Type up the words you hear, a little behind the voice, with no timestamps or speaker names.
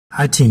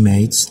Hi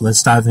teammates,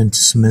 let's dive into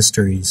some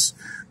mysteries.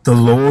 The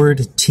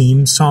Lorde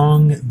team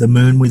song, The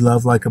Moon We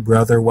Love Like a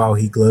Brother While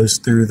He Glows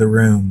Through the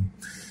Room.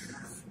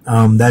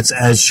 That's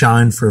as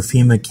shine for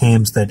FEMA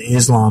camps that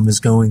Islam is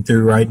going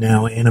through right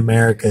now in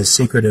America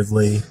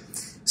secretively.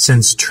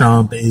 Since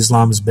Trump,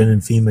 Islam's been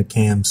in FEMA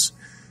camps.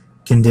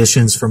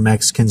 Conditions for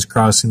Mexicans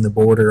crossing the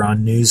border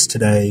on news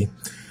today.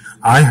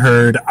 I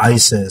heard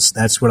ISIS.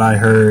 That's what I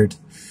heard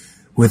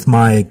with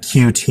my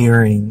acute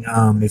hearing.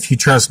 If you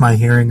trust my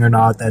hearing or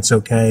not, that's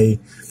okay.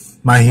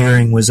 My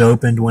hearing was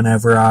opened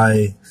whenever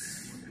I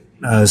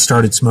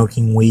started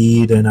smoking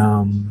weed, and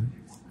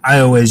I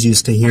always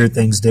used to hear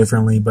things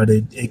differently, but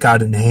it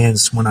got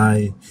enhanced when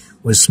I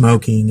was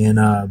smoking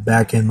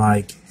back in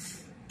like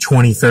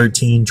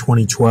 2013,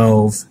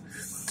 2012,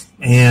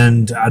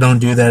 and I don't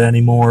do that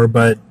anymore,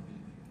 but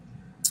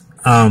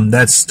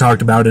that's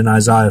talked about in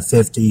Isaiah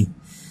 50.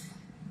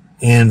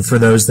 And for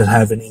those that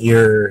have an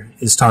ear,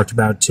 is talked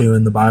about too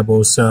in the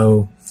Bible.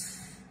 So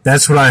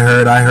that's what I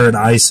heard. I heard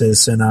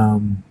ISIS, and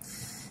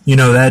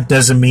that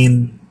doesn't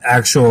mean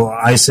actual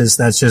ISIS.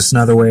 That's just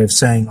another way of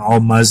saying all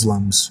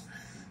Muslims.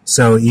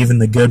 So even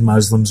the good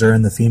Muslims are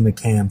in the FEMA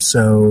camp.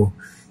 So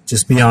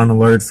just be on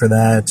alert for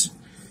that.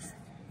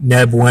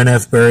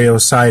 Nebwenenef burial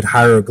site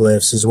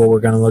hieroglyphs is what we're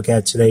going to look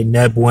at today.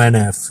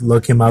 Nebwenenef.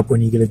 Look him up when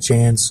you get a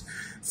chance,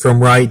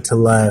 from right to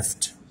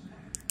left.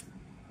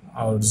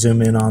 I'll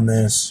zoom in on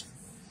this.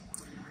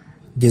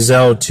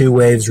 Gazelle, two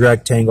waves,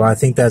 rectangle. I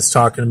think that's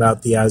talking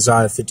about the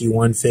Isaiah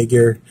 51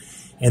 figure.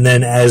 And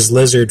then as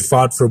lizard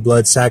fought for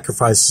blood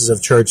sacrifices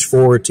of church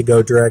 4 to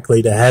go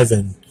directly to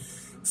heaven.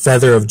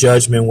 Feather of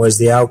judgment was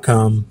the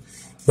outcome,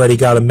 but he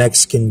got a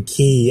Mexican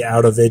key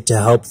out of it to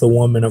help the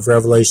woman of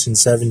Revelation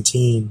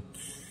 17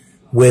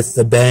 with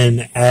the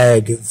Ben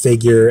Ag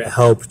figure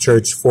help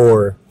church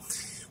 4,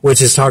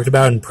 which is talked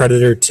about in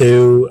Predator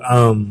 2.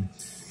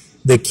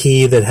 The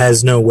key that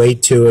has no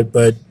weight to it,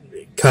 but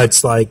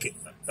cuts like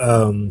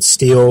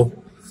steel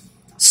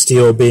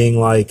being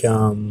like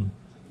the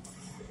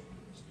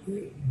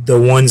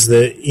ones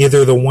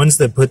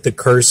that put the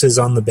curses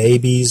on the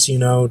babies,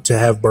 to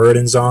have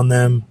burdens on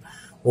them,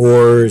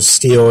 or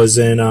steel as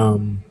in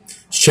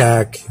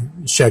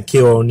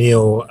Shaquille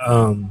O'Neal,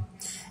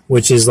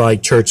 which is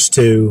like Church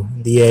 2,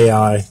 the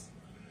AI.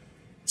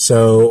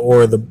 So,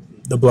 or the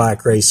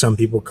black race, some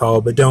people call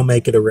it, but don't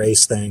make it a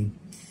race thing.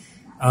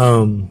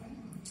 And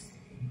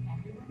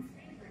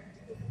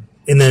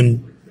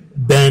then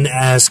Ben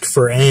ask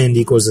for end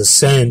equals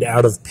ascend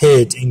out of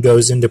pit and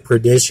goes into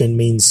perdition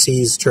means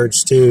sees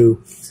church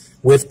 2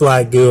 with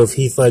black goo of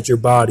Heath Ledger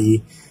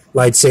body,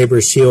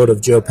 lightsaber shield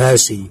of Joe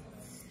Pesci.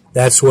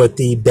 That's what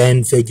the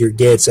Ben figure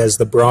gets as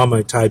the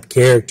Brahma type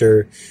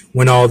character.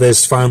 When all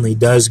this finally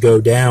does go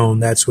down,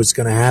 that's what's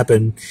going to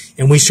happen.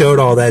 And we showed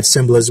all that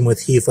symbolism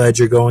with Heath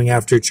Ledger going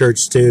after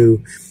church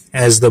 2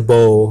 as the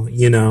bull,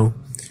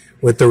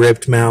 with the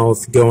ripped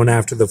mouth, going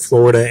after the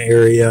Florida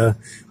area,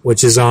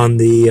 which is on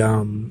the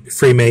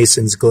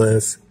Freemasons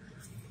glyph.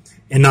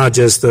 And not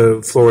just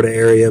the Florida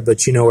area,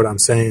 but you know what I'm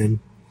saying.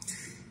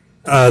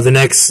 The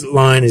next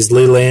line is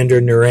Leander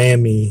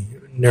Naramani,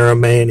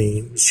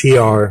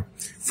 Shiar,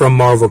 from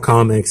Marvel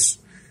Comics,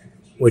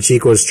 which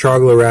equals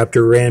Troglodyte,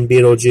 Ran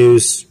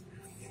Beetlejuice,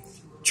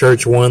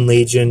 Church 1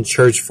 Legion,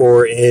 Church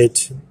 4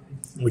 It,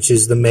 which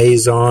is the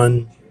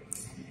Maison,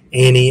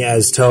 Annie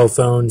as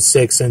telephone,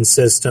 6 and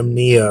system,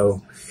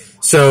 Neo.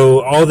 So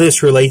all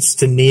this relates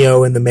to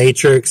Neo in the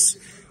Matrix,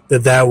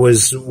 that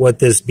was what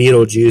this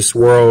Beetlejuice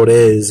world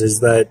is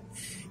that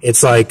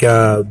it's like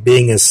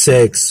being a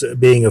 6,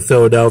 being a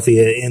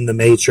Philadelphia in the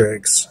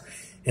Matrix,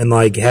 and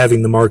like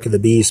having the mark of the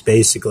beast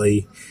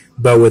basically,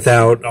 but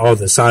without all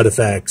the side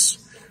effects.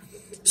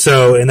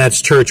 So, and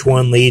that's Church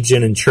 1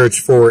 Legion and Church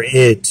 4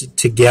 It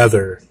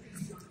together.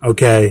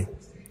 Okay.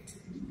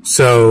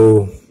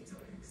 So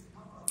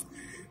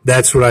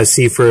that's what I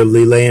see for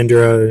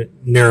Leander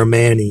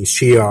Naramani,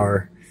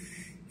 Shiar.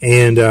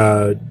 And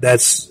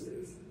that's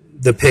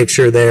the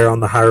picture there on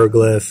the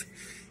hieroglyph.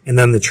 And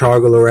then the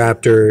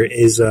Troglodyte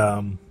is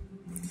that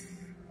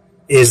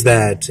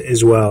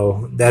as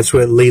well. That's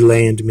what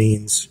Leland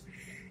means.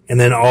 And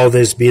then all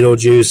this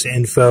Beetlejuice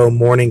info,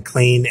 morning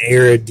clean,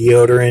 arid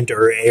deodorant,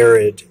 or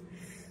arid.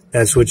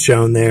 That's what's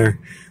shown there.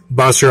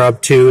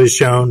 Basarab 2 is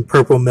shown.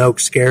 Purple milk,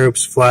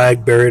 scarabs,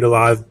 flag, buried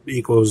alive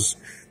equals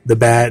the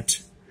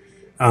bat.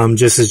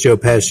 Just as Joe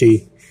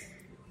Pesci.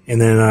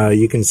 And then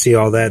you can see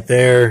all that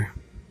there.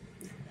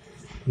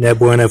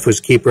 Nebwenenef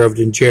was keeper of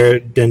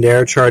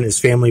Dendera chart, and his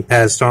family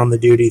passed on the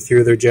duty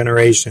through their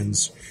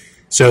generations.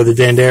 So the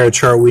Dendera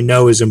chart we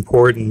know is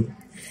important.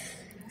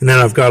 And then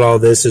I've got all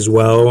this as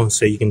well,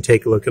 so you can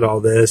take a look at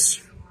all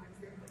this.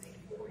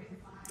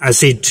 I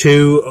see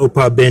 2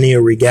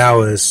 opabinia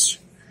regalis.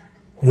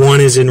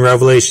 One is in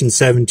Revelation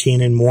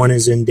 17, and one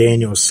is in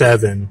Daniel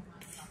 7.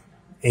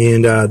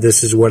 And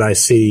this is what I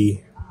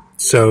see.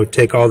 So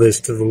take all this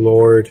to the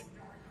Lord.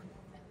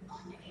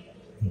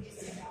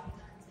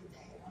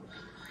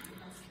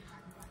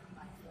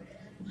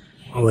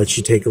 I'll let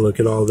you take a look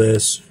at all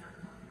this.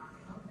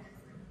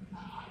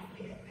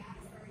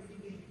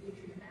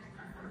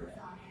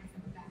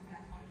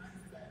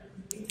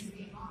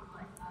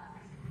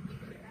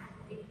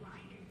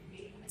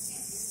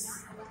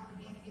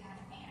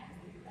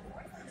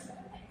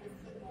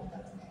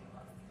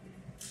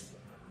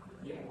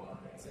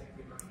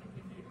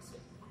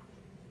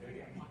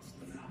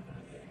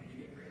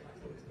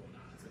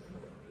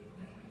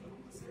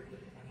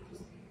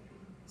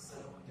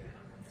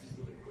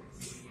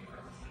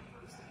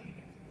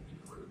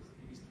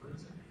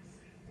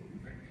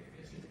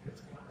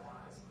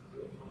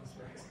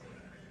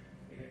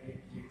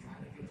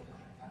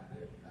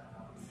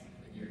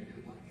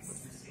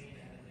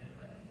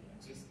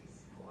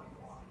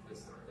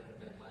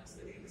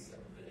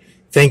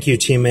 Thank you,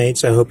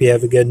 teammates. I hope you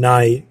have a good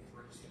night.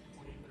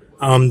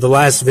 The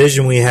last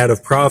vision we had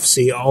of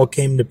prophecy all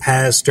came to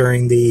pass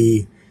during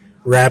the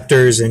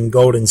Raptors and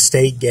Golden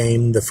State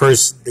game,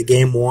 the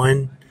game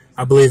one,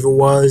 I believe it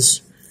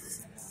was.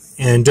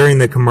 And during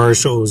the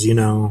commercials,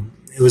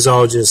 it was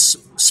all just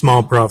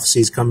small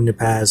prophecies coming to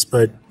pass,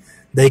 but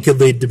they could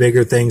lead to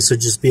bigger things, so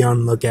just be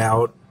on the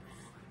lookout.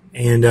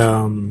 And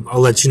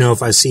I'll let you know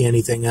if I see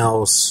anything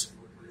else.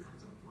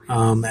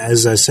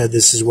 As I said,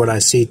 this is what I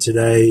see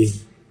today.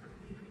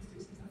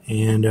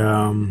 And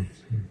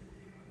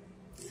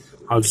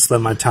I'll just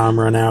let my time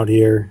run out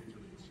here.